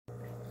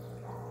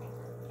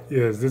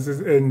Yes, this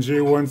is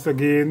NJ once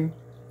again,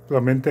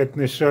 plumbing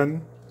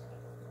technician.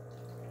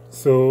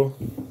 So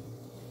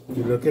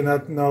you're looking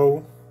at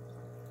now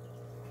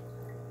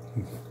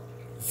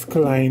this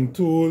Klein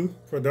tool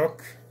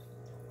product.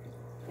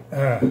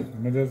 Let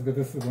me just get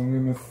this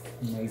on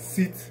my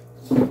seat.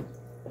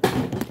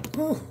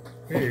 Oh,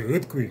 hey,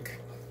 earthquake.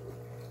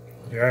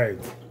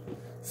 Right.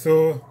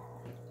 So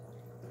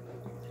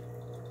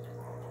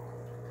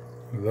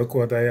look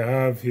what I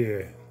have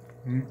here.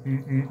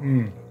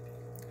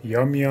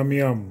 Yum, yum,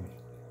 yum.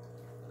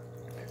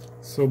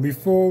 So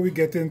before we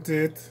get into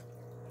it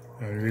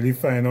and really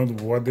find out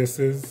what this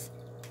is,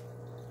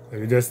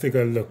 let me just take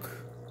a look.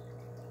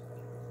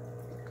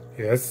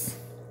 Yes,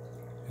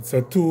 it's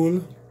a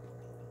tool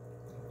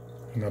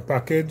in a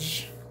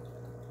package.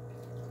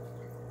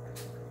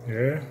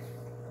 Yeah.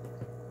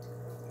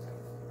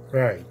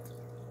 Right.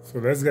 So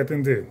let's get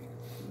into it.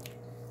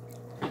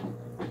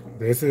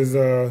 This is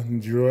a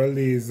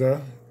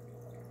Lazer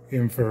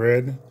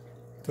infrared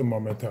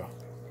thermometer.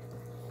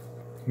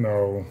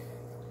 Now,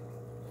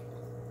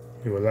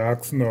 you will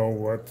ask now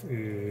what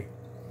a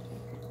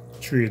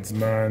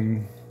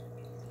tradesman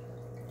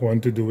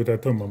want to do with a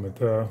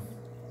thermometer.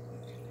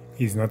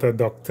 He's not a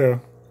doctor.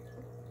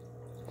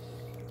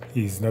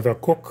 He's not a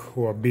cook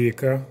or a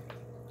baker.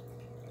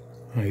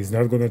 And he's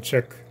not going to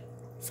check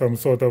some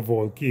sort of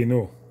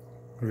volcano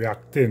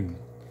reacting.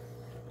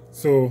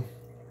 So,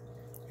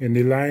 in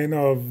the line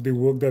of the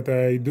work that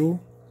I do,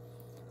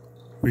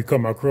 we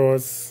come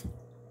across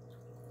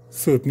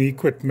certain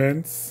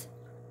equipments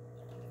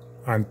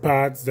and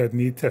parts that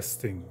need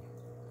testing.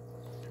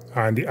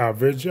 And the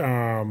average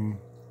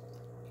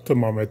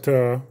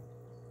thermometer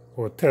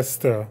or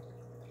tester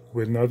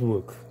will not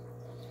work.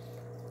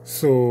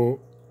 So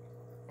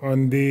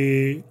on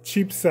the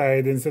cheap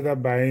side, instead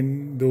of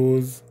buying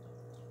those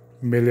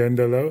 $1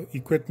 million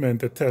equipment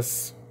to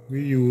test,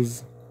 we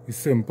use the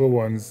simple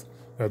ones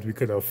that we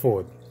could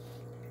afford.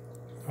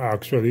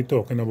 Actually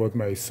talking about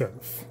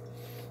myself.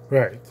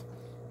 Right.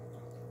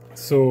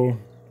 So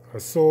I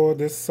saw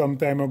this some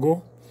time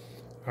ago,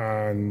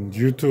 and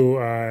due to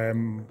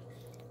I'm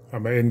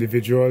an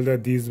individual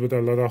that deals with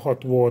a lot of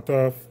hot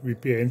water,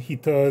 repairing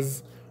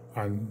heaters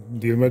and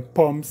dealing with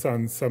pumps,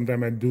 and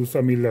sometimes I do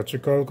some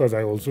electrical because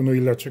I also know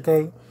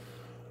electrical.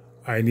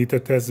 I need to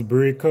test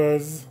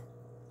breakers,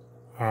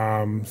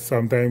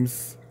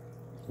 sometimes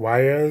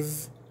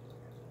wires,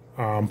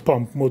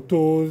 pump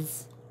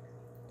motors,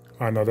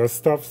 and other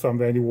stuff.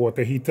 Sometimes the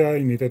water heater,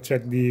 you need to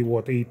check the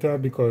water heater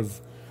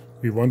because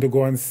we want to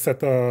go and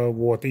set a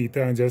water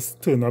heater and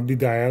just turn up the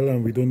dial,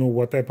 and we don't know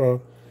what type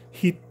of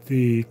heat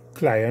the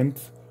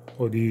client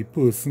or the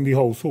person, the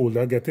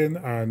householder getting,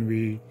 and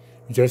we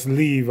just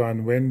leave,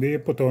 and when they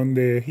put on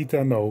the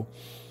heater now,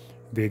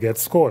 they get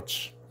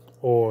scorched,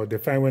 or they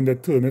find when they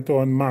turn it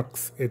on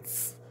max,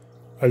 it's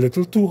a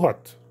little too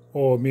hot,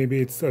 or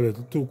maybe it's a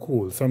little too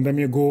cool. Sometimes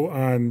you go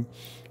and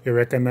you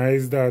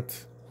recognize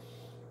that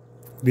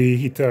the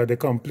heater, they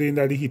complain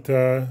that the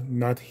heater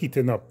not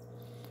heating up.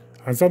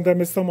 And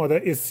sometimes it's some other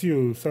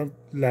issue.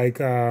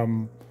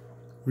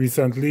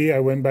 Recently I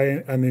went by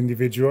an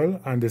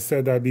individual and they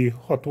said that the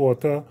hot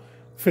water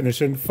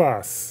finishing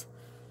fast.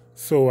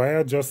 So I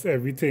adjust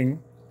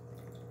everything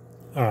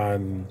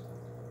and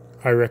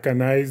I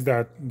recognize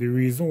that the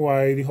reason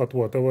why the hot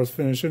water was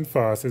finishing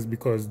fast is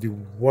because the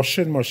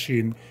washing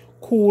machine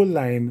cool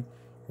line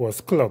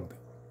was clogged.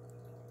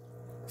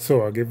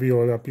 So I'll give you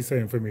all a piece of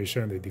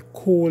information that the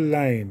cool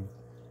line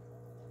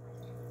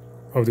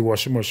of the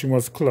washing machine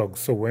was clogged.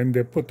 So when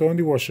they put on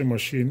the washing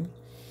machine,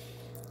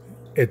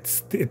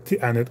 it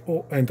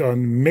went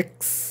on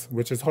mix,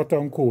 which is hot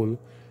and cold.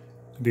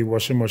 The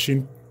washing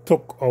machine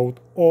took out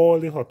all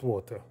the hot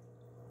water,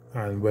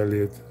 and well,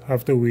 they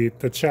have to wait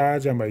to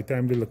charge, and by the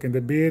time they look in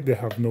the bay, they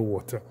have no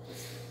water.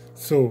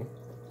 So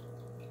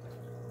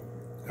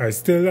I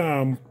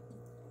still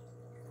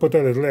put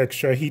a little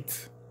extra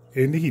heat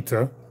in the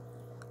heater,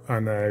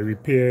 and I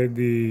repaired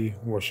the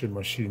washing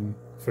machine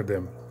for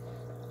them.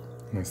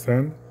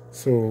 Understand?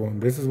 So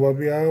this is what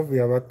we have. We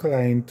have a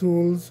Klein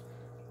tools.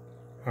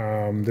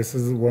 This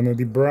is one of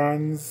the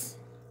brands,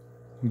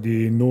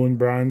 the known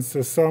brands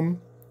to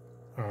some,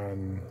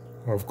 and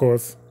of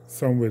course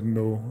some would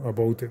know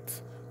about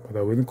it, but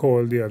I wouldn't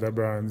call the other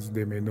brands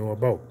they may know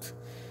about.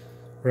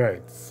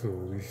 Right, so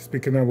we're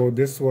speaking about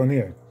this one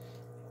here.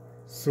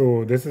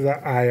 So this is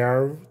a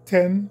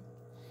IR10,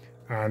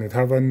 and it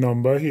have a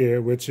number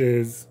here which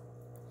is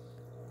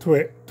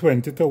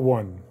 20 to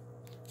 1.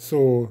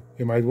 So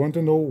you might want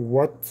to know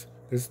what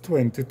is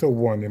 20 to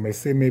 1. You may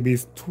say maybe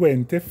it's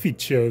 20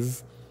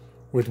 features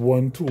with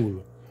one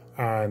tool,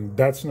 and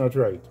that's not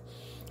right.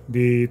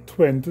 The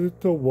 20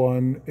 to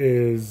 1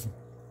 is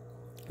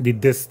the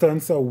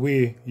distance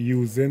away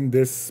using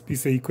this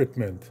piece of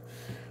equipment.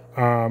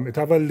 It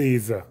have a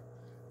laser,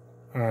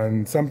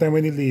 and sometimes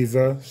when the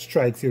laser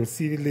strikes, you'll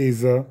see the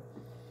laser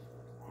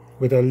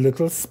with a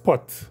little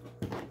spot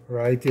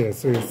right here.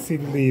 So you see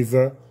the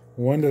laser,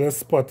 one little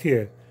spot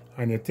here,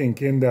 and you're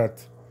thinking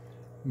that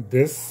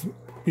this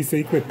piece of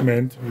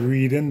equipment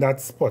reading that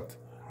spot.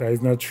 That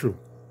is not true.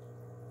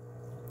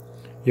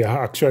 You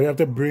actually have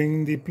to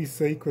bring the piece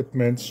of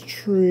equipment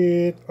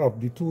straight up,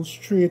 the tool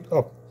straight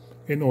up,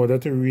 in order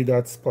to read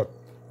that spot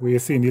where you're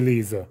seeing the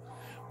laser.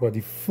 But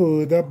the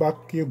further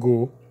back you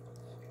go,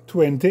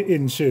 20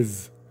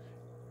 inches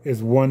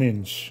is 1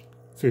 inch.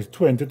 So it's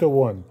 20 to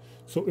 1.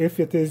 So if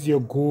it is you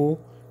go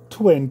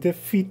 20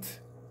 feet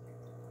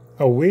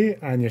away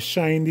and you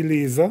shine the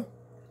laser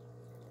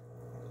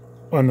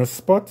on a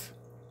spot,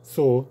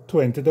 so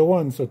 20 to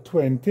 1. So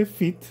 20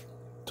 feet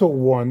to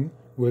 1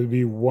 will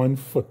be 1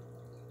 foot.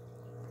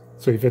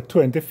 So if you're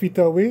 20 feet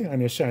away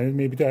and you're shining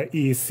maybe to an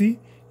AC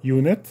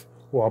unit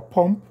or a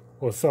pump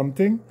or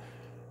something,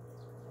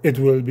 it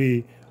will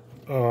be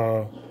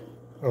a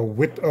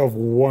width of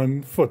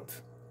 1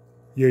 foot.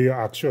 You're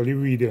actually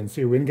reading.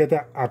 So you will get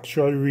an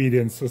actual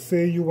reading. So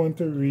say you want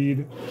to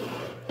read,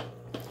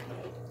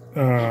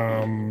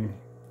 let me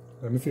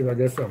see if I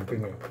get something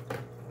here.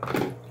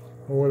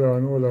 Hold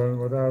on,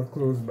 what I have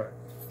close by.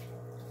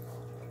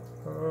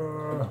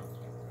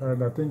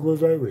 Nothing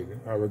goes right with it.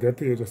 I will get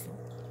to you just now.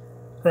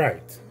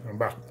 Right, I'm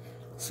back.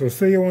 So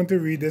say you want to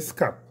read this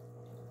cap,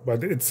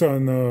 but it's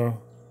on a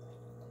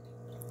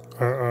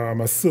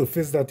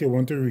surface that you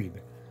want to read.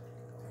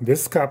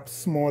 This cap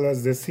small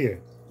as this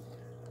here.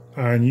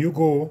 And you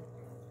go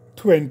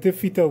 20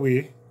 feet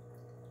away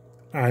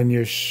and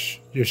you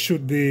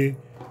shoot the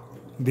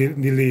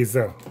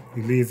laser.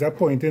 The laser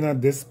pointing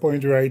at this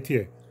point right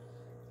here.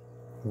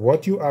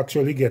 What you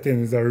actually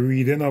getting is a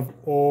reading of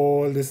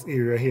all this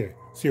area here.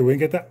 So you won't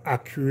get an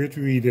accurate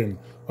reading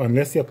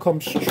unless you come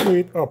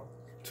straight up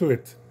to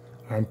it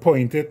and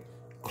point it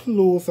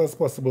close as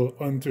possible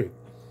onto it.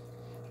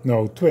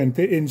 Now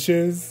 20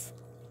 inches,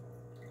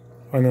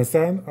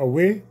 understand,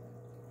 away,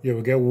 you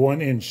will get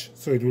 1 inch.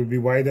 So it will be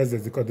wide as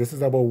this because this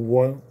is about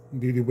 1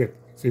 the width.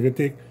 So if you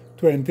take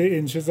 20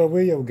 inches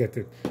away, you'll get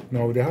it.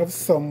 Now they have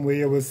some way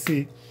you will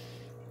see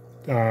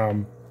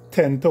 10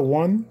 to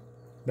 1.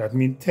 That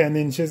means 10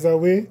 inches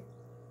away,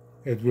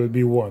 it will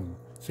be 1.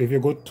 So if you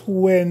go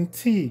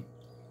 20,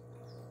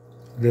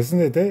 listen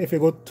to it, if you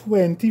go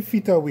 20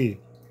 feet away,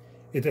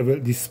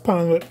 the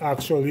span will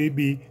actually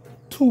be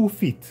 2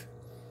 feet.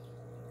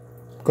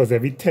 Because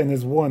every 10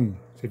 is 1.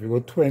 So if you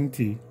go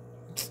 20,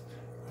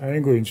 I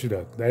ain't going through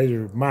that. That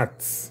is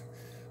maths.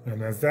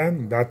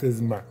 Understand? That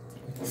is math.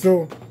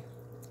 So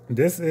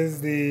this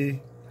is the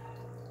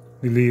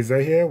laser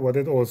here. What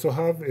it also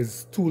have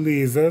is 2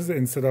 lasers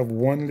instead of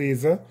 1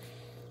 laser.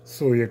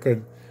 So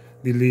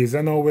the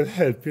laser now will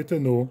help you to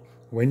know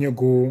when you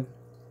go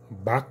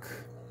back,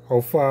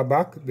 how far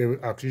back. They will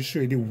actually show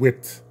you the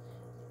width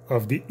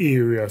of the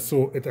area.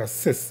 So it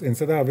assists.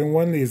 Instead of having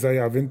 1 laser,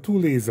 you're having 2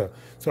 lasers.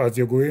 So as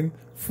you're going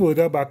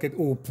further back, it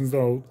opens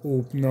out,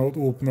 open out.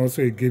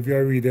 So it gives you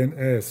a reading.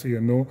 So you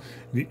know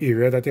the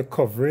area that you're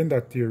covering,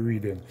 that you're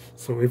reading.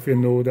 So if you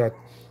know that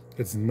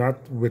it's not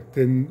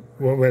within,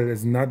 well,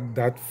 it's not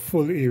that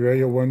full area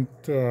you want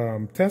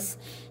to test,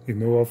 you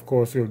know, of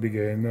course, you'll be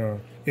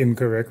getting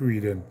incorrect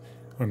reading.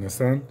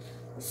 Understand?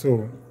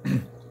 So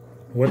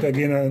what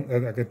again I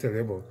can tell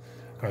you about,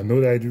 I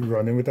know that I'm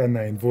running with a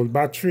 9-volt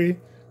battery,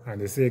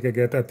 and they say you can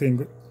get, I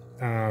think,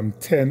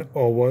 10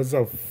 hours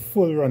of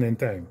full running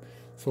time.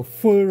 So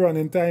full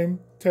running time,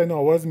 10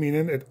 hours,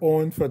 meaning it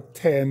on for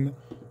 10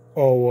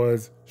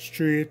 hours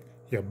straight,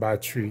 your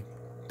battery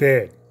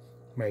dead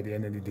by the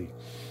end of the day.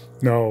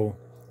 Now,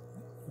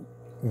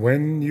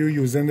 when you're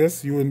using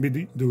this, you won't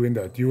be doing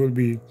that. You will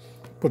be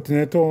putting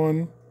it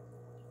on,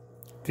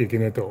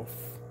 taking it off.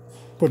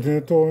 Putting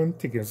it on,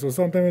 taking it. So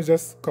sometimes it's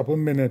just a couple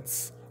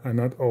minutes and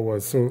not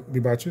hours. So the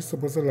battery is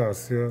supposed to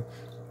last you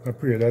a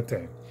period of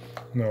time.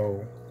 Now,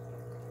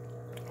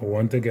 I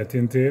want to get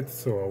into it,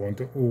 so I want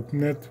to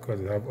open it because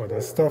it have other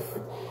stuff.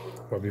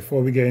 But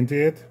before we get into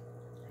it,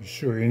 I'm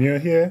showing you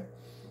here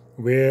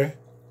where,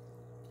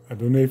 I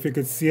don't know if you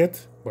could see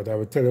it, but I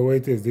will tell you what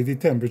it is. This is the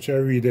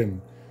temperature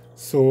reading.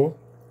 So,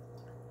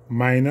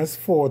 minus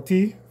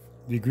 40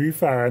 degree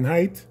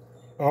Fahrenheit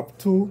up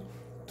to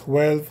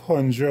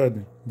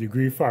 1200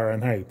 degree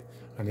Fahrenheit.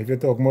 And if you're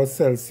talking about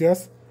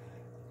Celsius,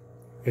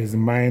 is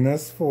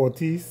minus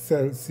 40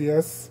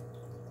 Celsius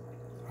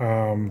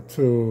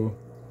to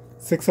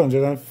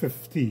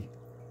 650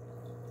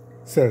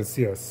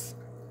 Celsius.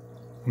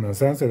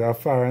 Understand? So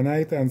that's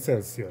Fahrenheit and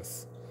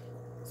Celsius.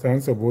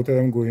 So both of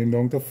them going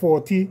down to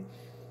 40.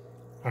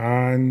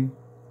 And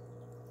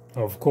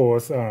of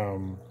course, they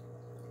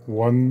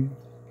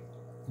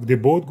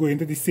both go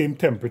into the same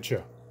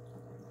temperature,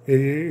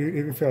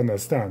 if you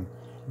understand.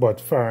 But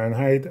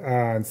Fahrenheit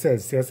and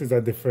Celsius is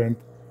a different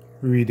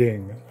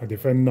reading, a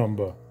different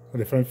number, a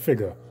different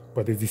figure,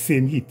 but it's the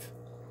same heat.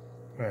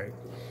 Right.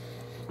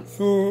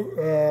 So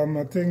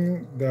I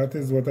think that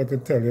is what I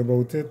could tell you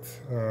about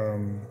it.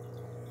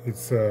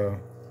 It's a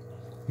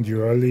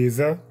dual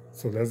laser.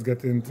 So let's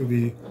get into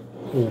the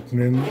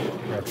opening,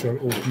 actual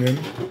opening.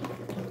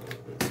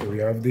 So we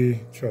have the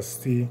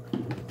trusty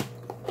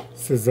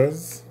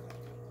scissors.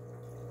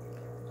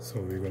 So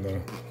we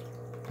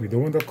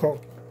don't want to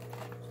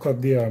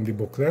cut the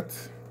booklet.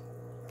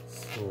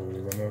 So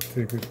we're gonna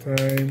take the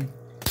time.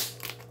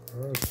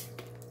 Right.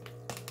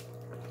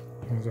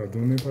 I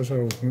don't know if I should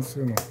open this,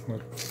 you know.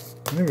 But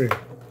anyway, I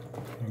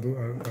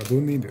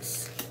don't need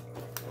this.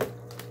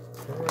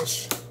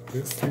 Gosh,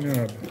 this thing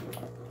hard.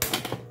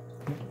 I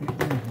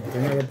think I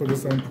gotta put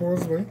this on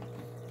pause, right?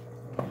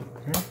 Yeah,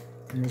 I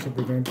think I should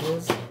put it on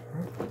pause. Huh?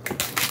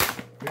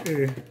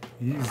 Hey,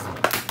 easy.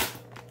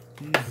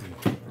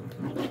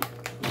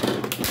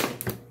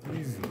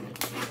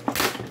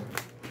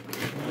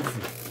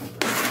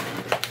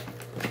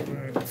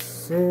 Right,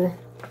 so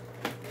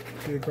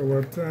take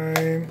our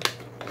time.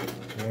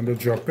 I want to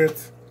drop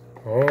it.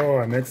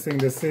 Oh, next thing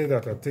they say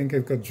that I think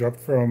it could drop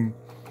from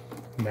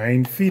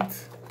 9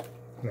 feet,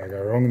 like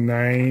around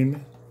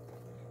 9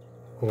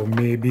 or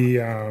maybe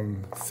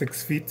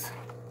 6 feet.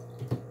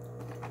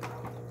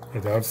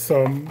 It has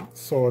some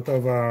sort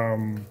of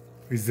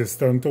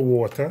resistance to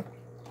water.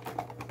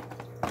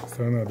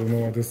 So I don't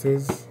know what this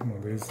is. No,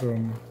 there's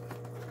something.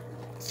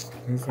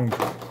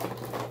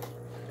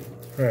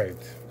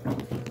 Right.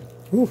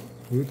 Ooh,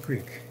 good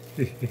quick.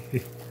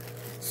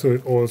 So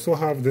it also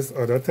have this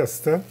other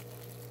tester,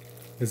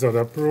 this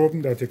other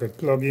probe that you could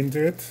plug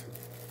into it.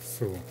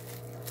 So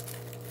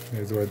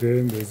there's what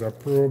there's a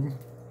probe,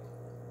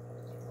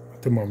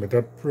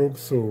 thermometer probe.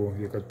 So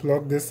you could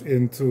plug this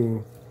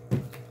into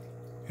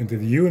the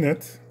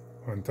unit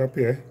on top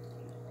here,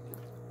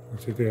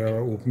 which is the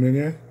opening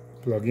here.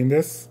 Plug in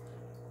this,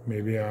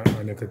 maybe,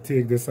 and you could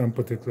take this and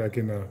put it like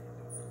in a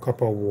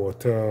cup of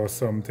water or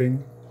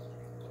something.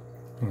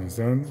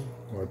 Understand?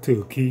 Or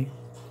turkey,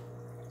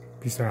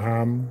 piece of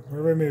ham,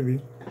 whatever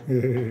maybe.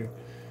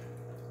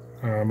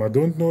 I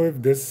don't know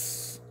if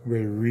this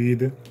will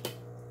read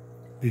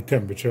the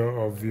temperature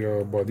of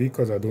your body,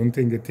 because I don't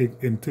think it take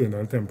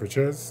internal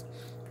temperatures.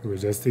 It will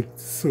just take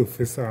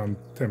surface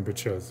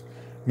temperatures.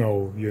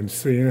 Now, you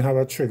have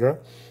a trigger.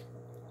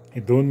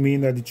 It don't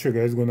mean that the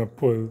trigger is going to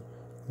pull,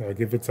 like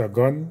if it's a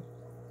gun,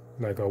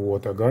 like a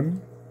water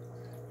gun.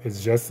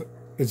 It's just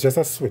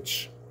a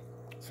switch.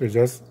 So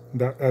just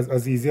that,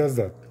 as easy as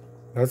that.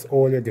 That's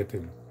all you're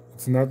getting.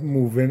 It's not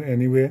moving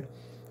anywhere.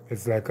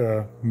 It's like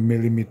a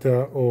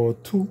millimeter or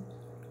two.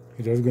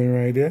 You're just going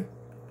right there.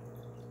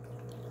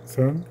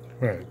 So,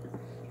 right.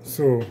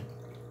 So,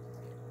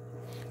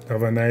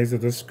 have a nice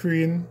little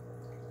screen.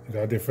 It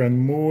has different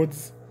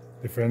modes,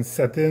 different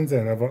settings,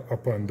 and have a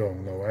up and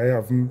down. Now, I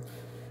haven't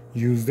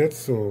used it,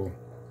 so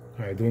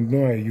I don't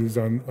know. I use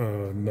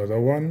another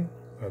one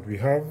that we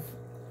have,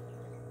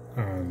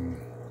 and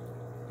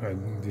I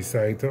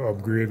decided to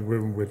upgrade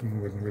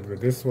with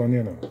this one,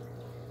 you know.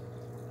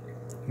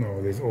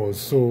 Now, there's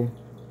also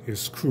a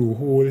screw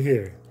hole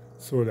here.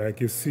 So, like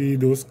you see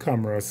those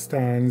camera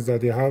stands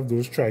that you have,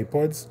 those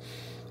tripods,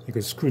 you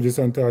can screw this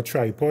onto a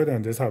tripod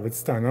and just have it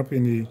stand up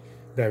in the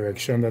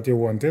direction that you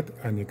want it,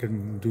 and you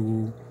can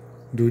do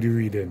the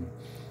reading.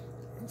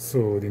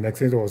 So the next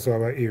thing is also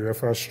have an area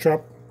for a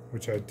strap,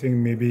 which I think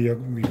maybe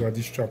we got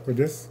the strap with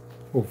this,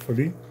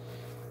 hopefully.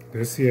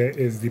 This here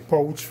is the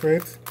pouch for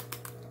it,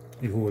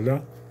 the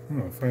holder.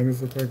 I find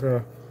this look like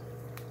a,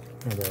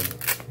 I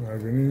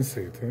didn't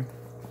see it, eh?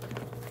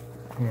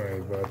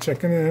 Alright, but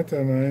checking it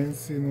and I ain't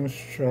see no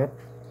strap.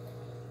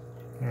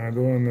 I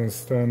don't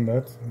understand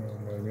that. No,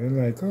 I didn't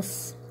like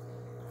us.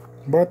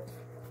 But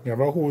you have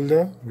a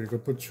holder we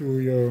could put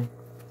through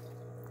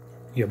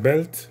your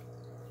belt,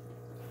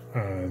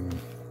 and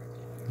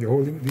you're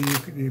holding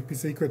the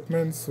piece of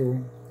equipment, so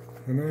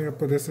you know you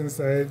put this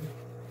inside.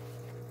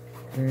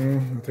 I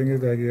think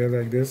it's like here,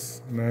 like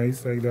this,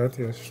 nice like that.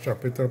 You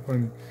strap it up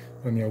on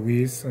your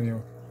waist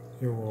and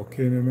you're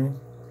walking, you know.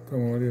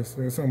 Come on,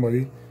 so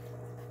somebody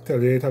tell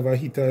you it have a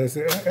heater, you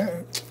say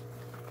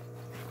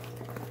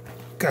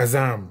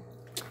Kazam,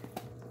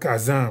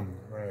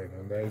 right,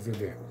 and that is it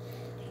there.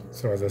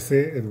 So as I say,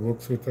 it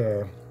works with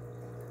a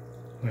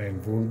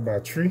 9-volt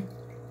battery,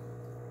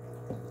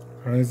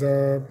 and it's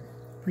a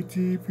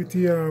pretty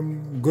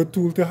good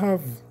tool to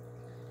have.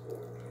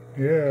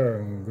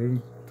 Yeah,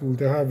 good tool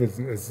to have.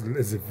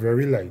 It's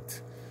very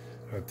light.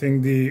 I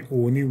think the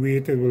only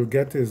weight it will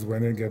get is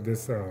when it get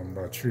this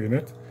battery in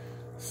it.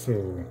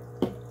 So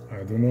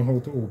I don't know how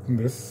to open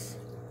this.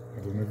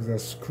 I don't know if it's a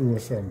screw or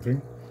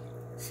something.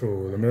 So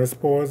let me just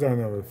pause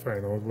and I will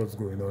find out what's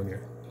going on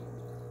here.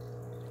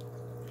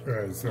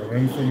 Right, so I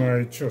went for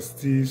my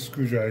trusty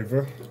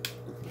screwdriver.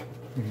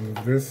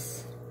 Remove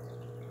this.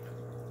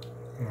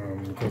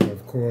 Because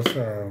of course,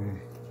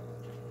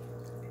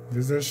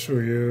 this will show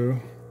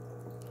you,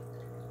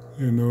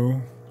 you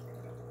know,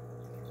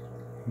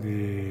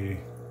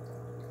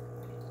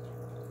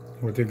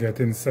 what you get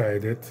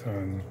inside it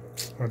and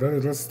other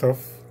little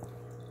stuff.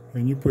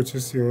 When you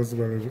purchase yours,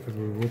 well, it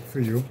will work for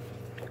you.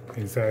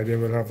 Inside there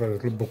will have a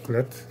little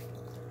booklet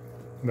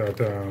that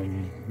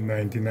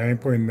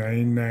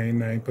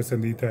 99.999%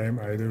 of the time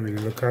I don't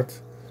really look at.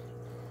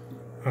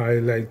 I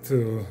like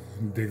to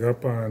dig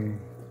up and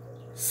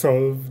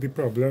solve the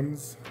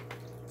problems,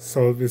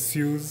 solve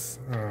issues,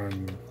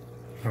 and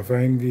I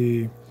find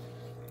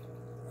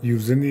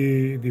using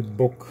the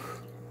book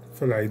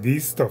for like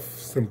these stuff,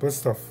 simple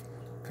stuff,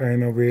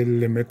 kind of will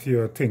limit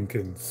your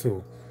thinking.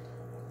 So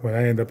when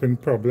I end up in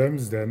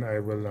problems, then I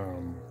will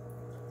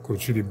go go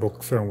through the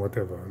books and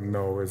whatever.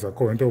 No, it's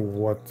according to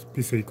what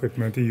piece of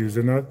equipment you're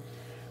using at.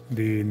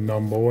 The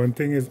number one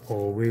thing is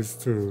always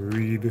to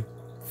read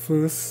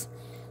first,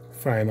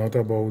 find out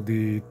about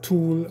the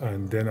tool,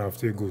 and then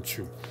after you go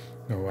through.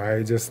 Now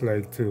I just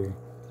like to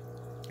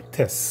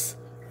test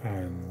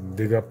and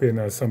dig up in,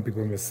 as some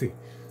people may say.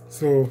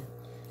 So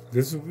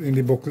this in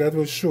the booklet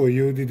will show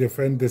you the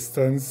different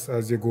distance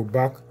as you go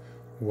back,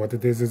 what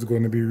it is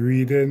going to be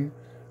reading,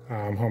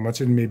 how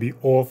much it may be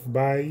off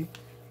by,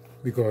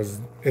 because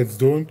it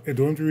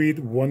don't read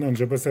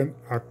 100%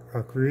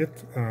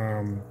 accurate.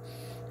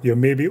 You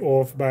may be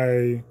off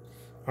by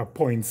a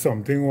point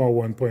something or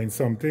 1 point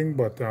something,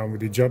 but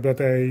with the job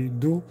that I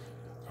do,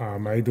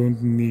 I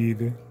don't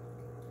need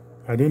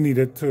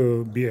it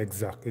to be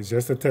exact. It's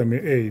just to tell me,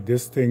 hey,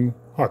 this thing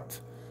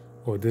hot,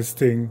 or this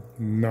thing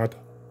not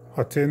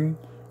hotting,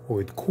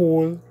 or it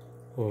cold,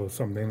 or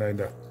something like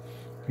that.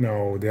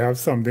 Now they have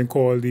something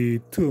called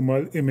the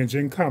thermal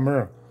imaging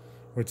camera,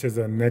 which is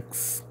a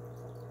next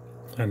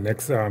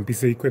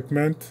piece of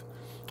equipment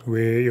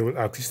where you will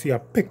actually see a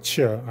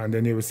picture, and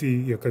then you will see,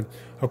 you could,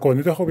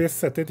 according to how you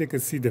set it, you can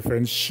see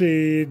different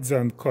shades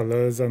and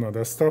colors and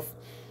other stuff.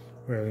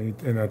 Well,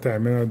 in a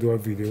time I'll do a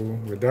video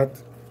with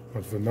that,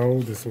 but for now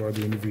this is what I'm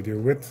doing the video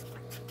with.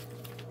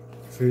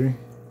 See,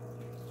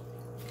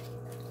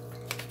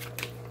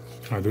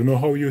 I don't know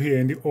how you hear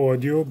in the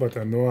audio, but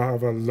I know I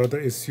have a lot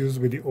of issues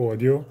with the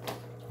audio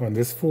on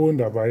this phone.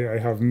 That's why I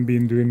haven't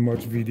been doing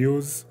much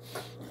videos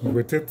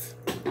with it,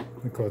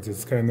 because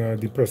it's kind of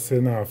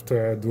depressing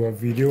after I do a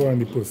video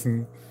and the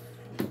person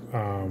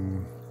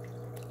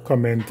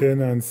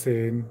commenting and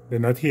saying they're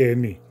not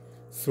hearing me.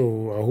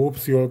 So I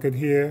hope you all could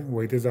hear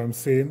what it is I'm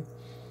saying.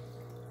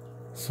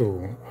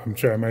 So I'm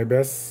trying my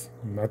best.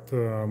 I'm not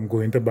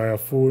going to buy a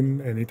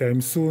phone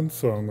anytime soon,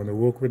 so I'm going to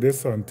work with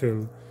this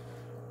until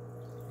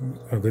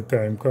a good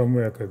time comes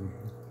where I can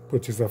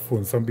purchase a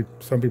phone. Some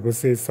people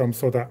say some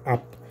sort of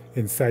app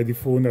inside the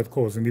phone that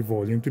causing the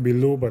volume to be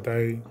low, but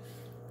I'm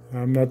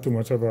not too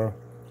much of a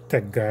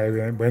tech guy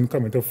when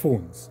coming to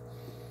phones.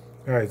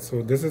 Alright,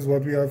 so this is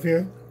what we have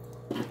here.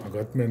 I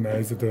got my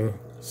nice little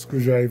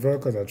screwdriver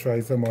because I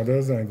tried some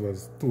others and it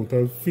was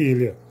total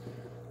failure.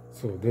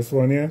 So this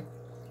one here,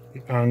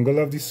 the angle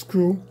of the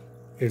screw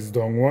is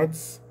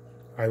downwards.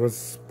 I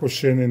was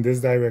pushing in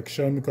this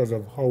direction because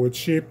of how it's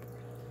shaped,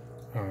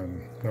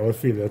 and that was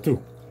failure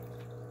too.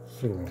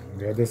 So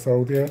get this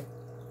out here,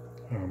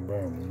 and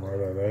bam,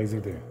 voila, that is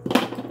it there.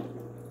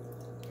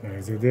 That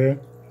is it there.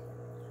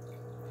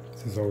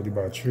 This is how the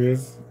battery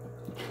is.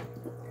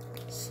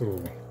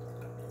 So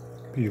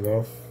peel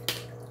off.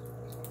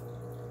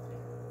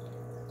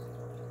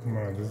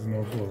 Man, this is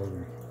no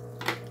problem.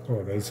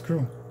 Oh, that is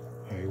screw.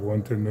 I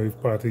want to know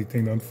if part of the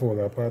thing don't fall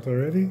apart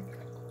already.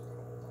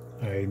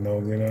 I now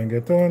gonna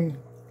get on.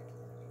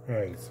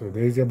 Right, so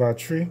there's your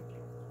battery.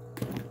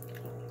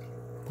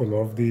 Pull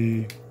off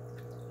the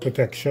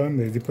protection.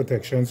 There's the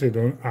protection so you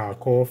don't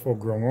arc off or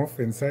ground off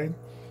inside.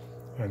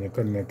 And you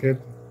connect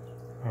it.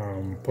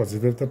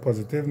 Positive to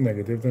positive,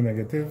 negative to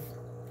negative.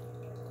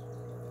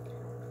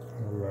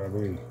 Right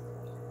away.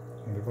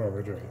 And the power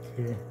right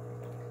here.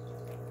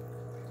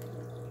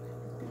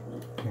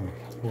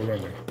 Hold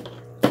on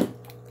there.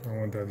 I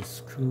want that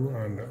screw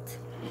on that.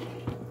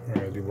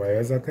 Alright, the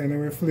wires are kind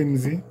of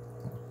flimsy,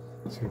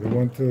 so you don't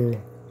want to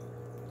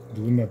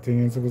do nothing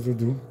you're supposed to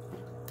do.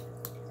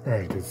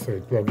 Alright, so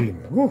you plug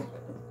in. Woo!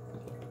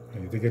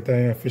 And you take your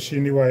time and fish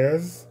in the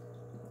wires,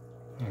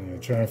 and you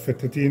try and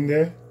fit it in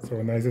there.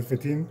 So nice it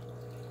fit in.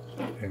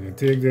 And you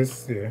take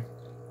this here,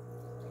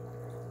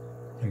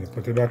 and you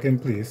put it back in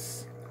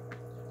place.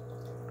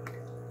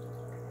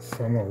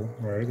 Somehow,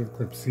 right? It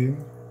clips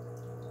in.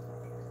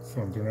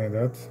 Something like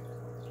that.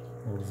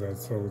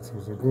 That's how it's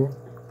supposed to go.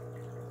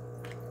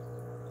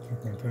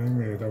 Take my time.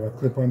 We have a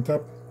clip on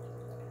top.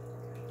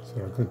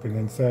 So I clip it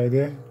inside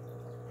there.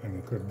 And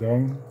you clip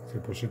down. So you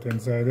push it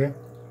inside there.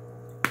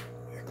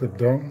 You clip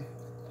down.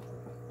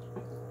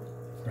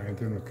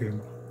 Find it looking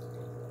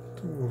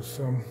too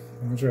awesome.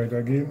 I'm going to try it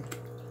again.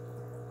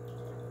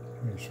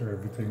 Make sure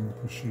everything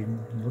pushing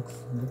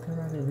looking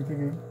like everything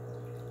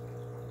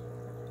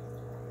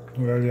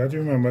in. Well, you have to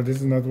remember this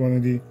is not one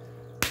of the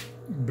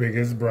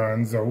biggest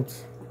brands out.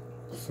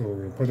 So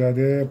we put that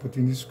there, put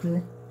in the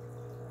screw.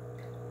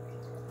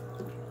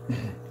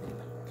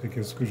 Take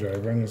your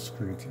screwdriver and you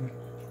screw it in.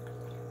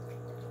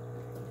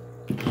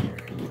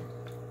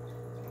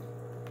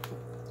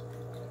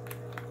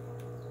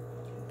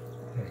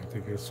 Alright,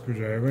 take your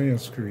screwdriver and you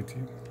screw it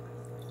in.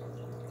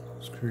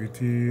 Screw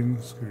it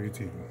in, screw it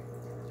in.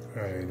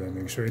 Alright, then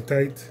make sure it's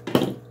tight.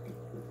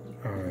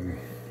 And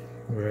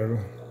well,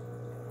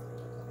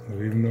 I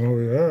don't even know how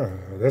we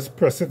are. Let's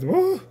press it.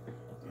 Whoa!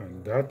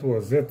 And that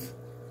was it.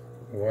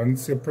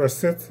 Once you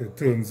press it, it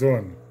turns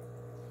on.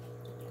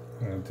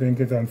 I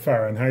think it's on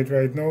Fahrenheit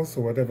right now,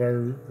 so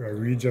whatever I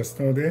read just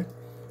now there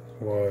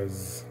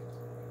was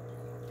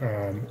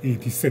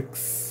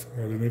 86.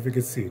 I don't know if you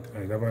can see it.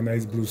 And it have a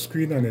nice blue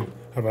screen and it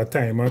have a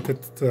timer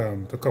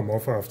to come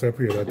off after a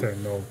period of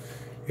time. Now,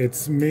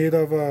 it's made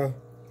of a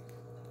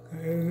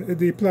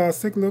The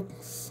plastic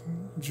looks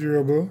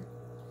durable.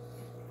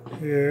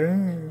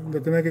 Yeah,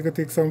 looking like it could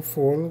take some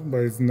fall,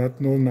 but it's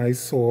not no nice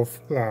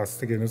soft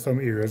plastic. You know, some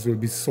areas will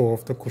be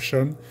soft, a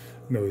cushion.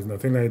 No, it's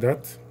nothing like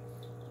that.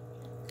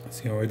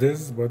 See how it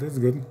is, but it's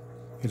good.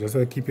 You just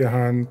have to keep your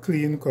hand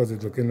clean because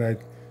it's looking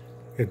like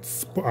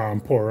it's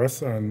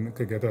porous and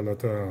could get a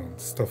lot of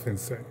stuff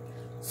inside.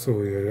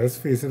 So you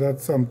just face it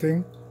at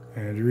something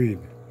and read.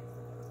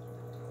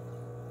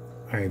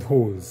 And it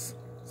holds.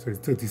 So it's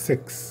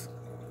 36.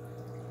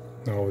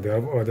 Now they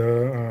have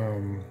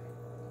other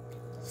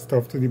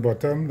stuff to the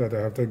bottom that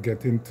I have to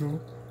get into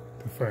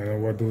to find out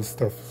what those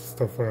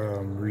stuff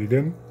I'm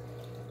reading.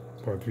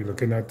 But we're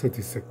looking at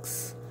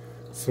 36.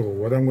 So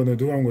what I'm going to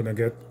do, I'm going to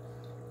get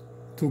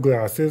 2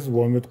 glasses,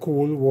 one with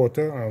cold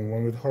water and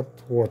one with hot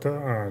water,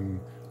 and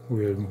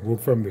we'll work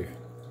from there.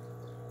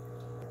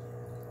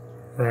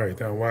 Right,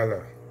 and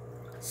voila.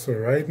 So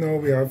right now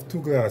we have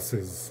 2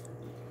 glasses.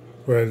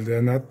 Well,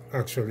 they're not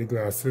actually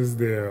glasses,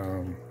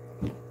 they're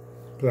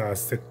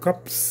plastic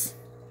cups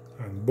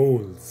and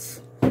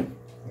bowls.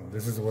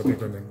 This is what you're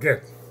going to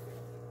get.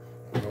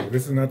 Now,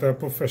 this is not a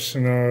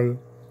professional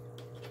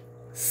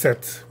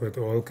set with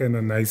all kind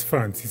of nice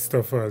fancy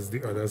stuff as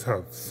the others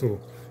have.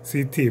 So,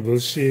 see, table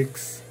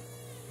shakes,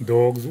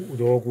 dog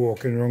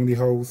walking around the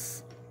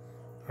house,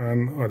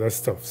 and other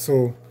stuff.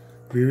 So,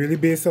 we really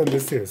based on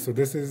this here. So,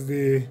 this is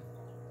the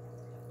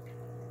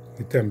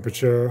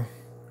temperature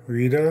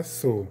reader.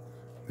 So,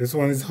 this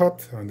one is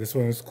hot and this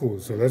one is cool.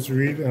 So, let's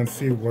read and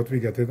see what we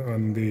get it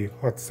on the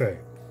hot side.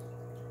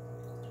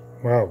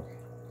 Wow.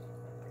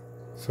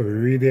 So, we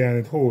read there and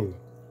it holds.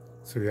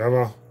 So, we have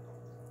a,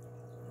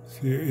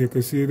 see, you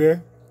can see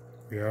there,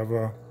 we have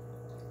a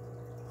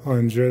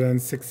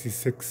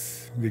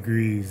 166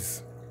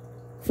 degrees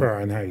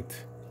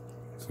Fahrenheit.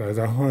 So that's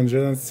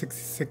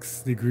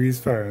 166 degrees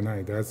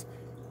Fahrenheit. That's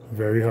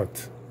very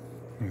hot.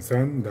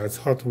 Understand? That's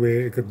hot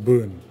where it could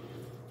burn.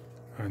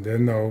 And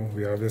then now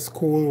we have this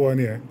cool one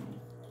here.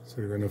 So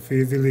we're going to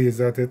face the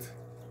laser at it.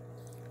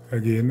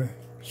 Again,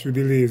 shoot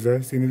the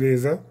laser. See the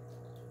laser?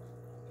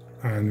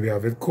 And we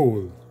have it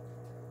cold.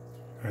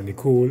 And the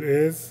cold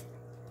is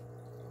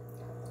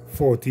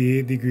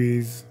 48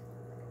 degrees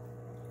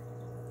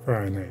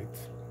Fahrenheit.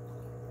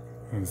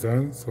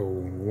 Understand? So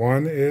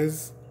one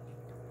is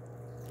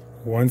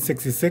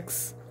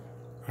 166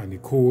 and the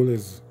cold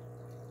is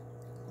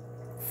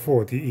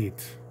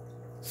 48.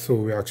 So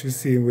we're actually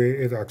seeing where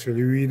it's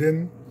actually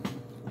reading,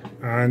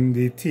 and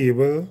the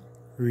table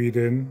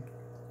reading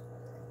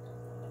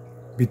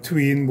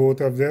between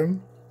both of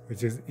them,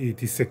 which is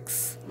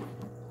 86.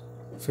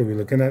 So we're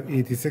looking at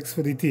 86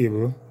 for the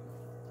table,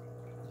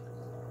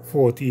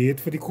 48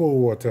 for the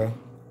cold water,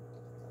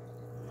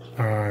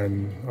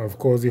 and of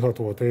course the hot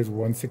water is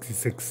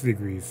 166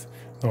 degrees.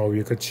 Now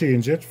you could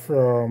change it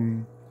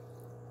from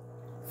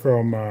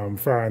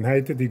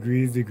Fahrenheit to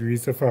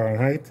degrees to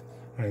Fahrenheit,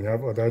 and you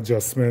have other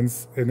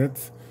adjustments in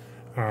it.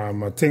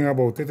 A thing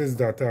about it is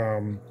that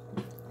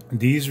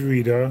these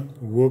reader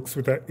works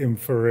with an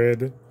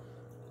infrared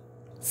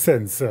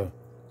sensor.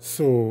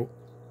 So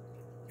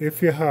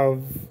if you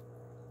have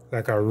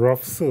like a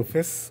rough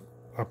surface,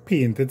 a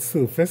painted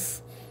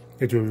surface,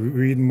 it will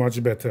read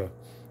much better.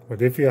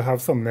 But if you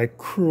have something like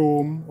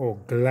chrome or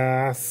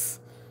glass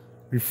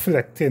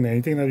reflecting,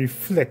 anything that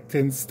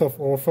reflecting stuff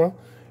off,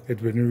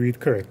 it wouldn't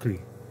read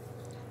correctly.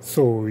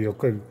 So you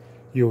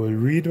will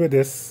read with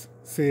this,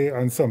 say,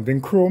 on something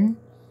chrome,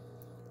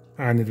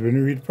 and it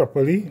wouldn't read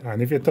properly,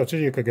 and if you touch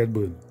it, you could get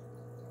burned.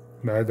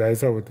 That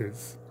is how it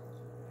is.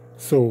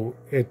 So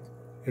it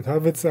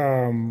have its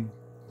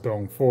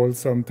downfall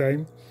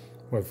sometime,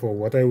 but for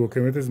what I'm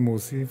working with is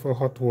mostly for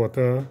hot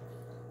water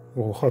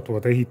or hot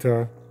water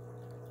heater,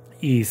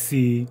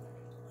 AC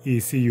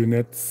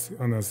units,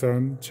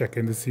 understand?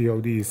 Checking to see how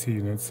the AC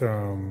units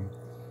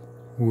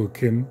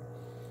working.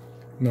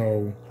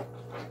 Now,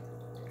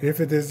 if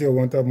it is you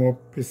want a more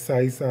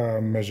precise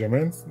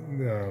measurements,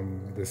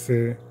 they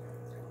say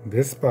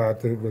this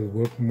part will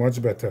work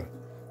much better.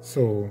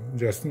 So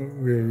just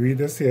we'll read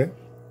this here,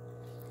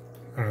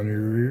 and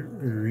we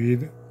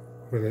read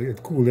whether it's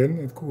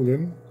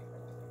cooling.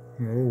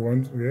 No,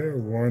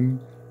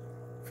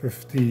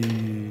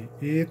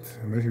 158.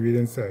 I'm going to read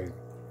inside.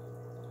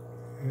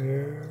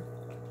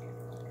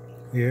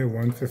 Yeah,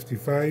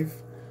 155.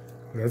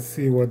 Let's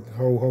see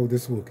how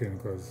this working,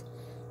 because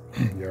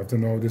you have to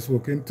know how this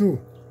working too.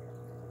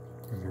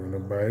 Because you're gonna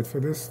buy it for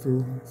this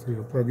too. So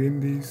you plug in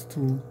these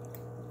 2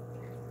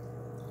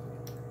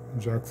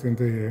 jacks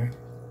into here.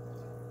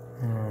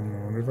 I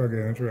wonder if I get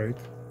it right.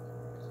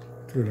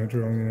 Turn it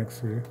around the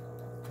next way.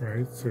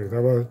 Right, so you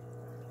have a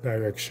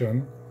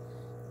direction.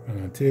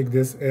 And I take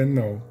this end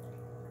now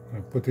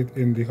and put it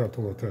in the hot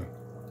water.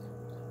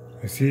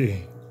 You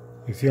see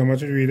how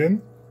much it's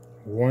reading?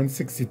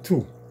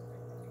 162.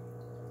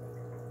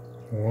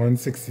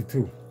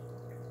 162.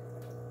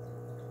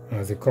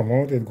 As it come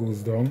out, it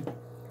goes down.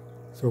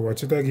 So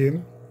watch it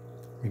again.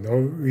 We now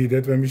read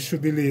it when we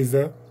shoot the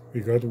laser.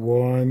 We got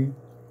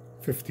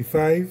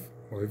 155.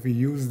 Or if we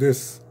use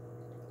this,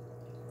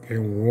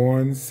 in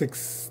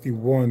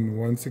 161,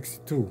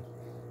 162,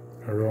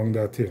 around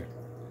that here.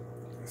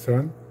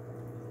 Son,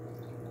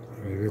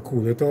 and if you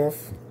cool it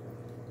off,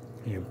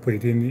 you put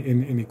it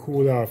in the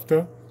cool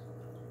after.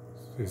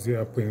 So you see,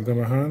 I put it on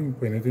my hand,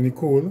 put it in the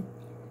cool,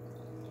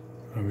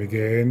 and we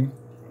getting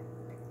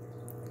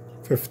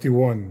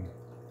 51.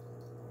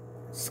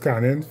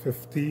 Scanning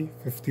 50,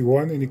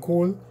 51 in the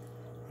cool,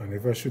 and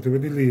if I shoot it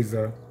with the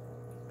laser,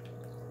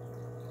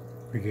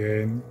 we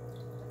getting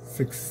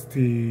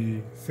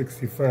 60,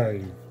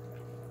 65.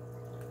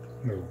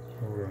 No,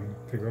 hold on,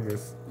 take off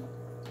this.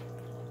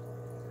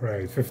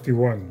 Right,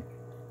 51.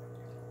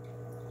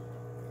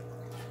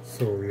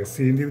 So you're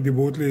seeing the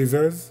both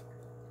lasers.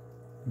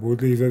 Both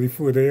lasers, the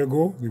further you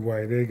go, the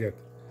wider you get.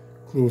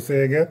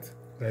 Closer you get,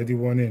 like the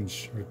 1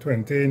 inch. With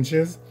 20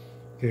 inches,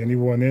 get in the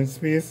 1 inch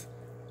space.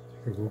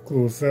 You go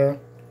closer,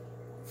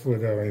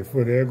 further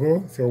you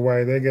go, see how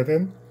wider you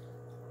getting.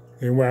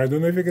 And wide, I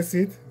don't know if you can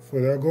see it,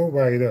 further you go,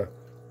 wider.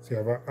 So you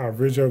have an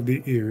average of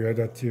the area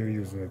that you're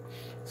using it.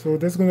 So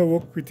this is going to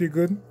work pretty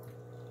good.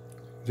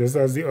 Just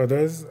as the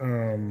others.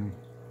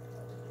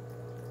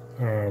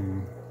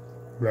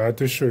 Glad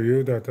to show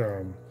you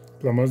that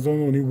plumbers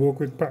don't only work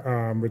with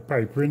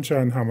pipe wrench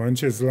and hammer and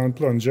chisel and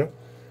plunger.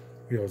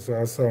 We also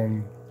have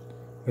some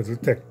little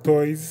tech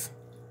toys,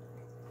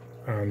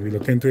 and we're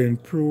looking to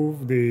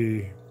improve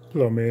the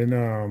plumbing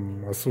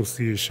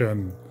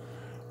association.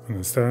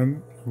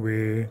 Understand?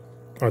 Where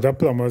other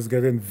plumbers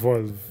get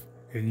involved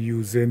in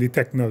using the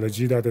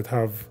technology that it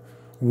have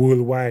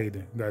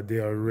worldwide, that they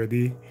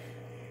already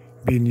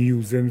been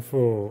using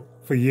for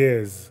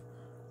years.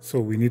 So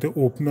we need to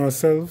open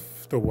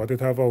ourselves to what it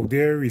have out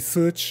there,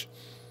 research,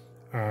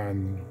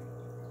 and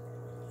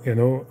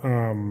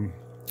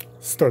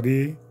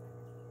study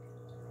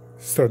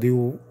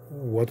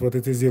what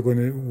it is you're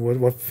gonna,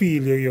 what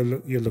field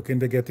you're looking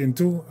to get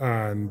into,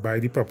 and buy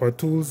the proper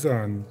tools,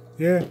 and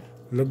yeah,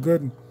 look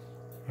good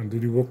and do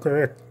the work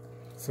correct.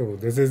 So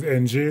this is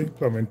NJ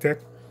Plumbing Tech,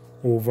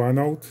 over and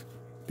out.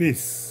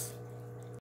 Peace.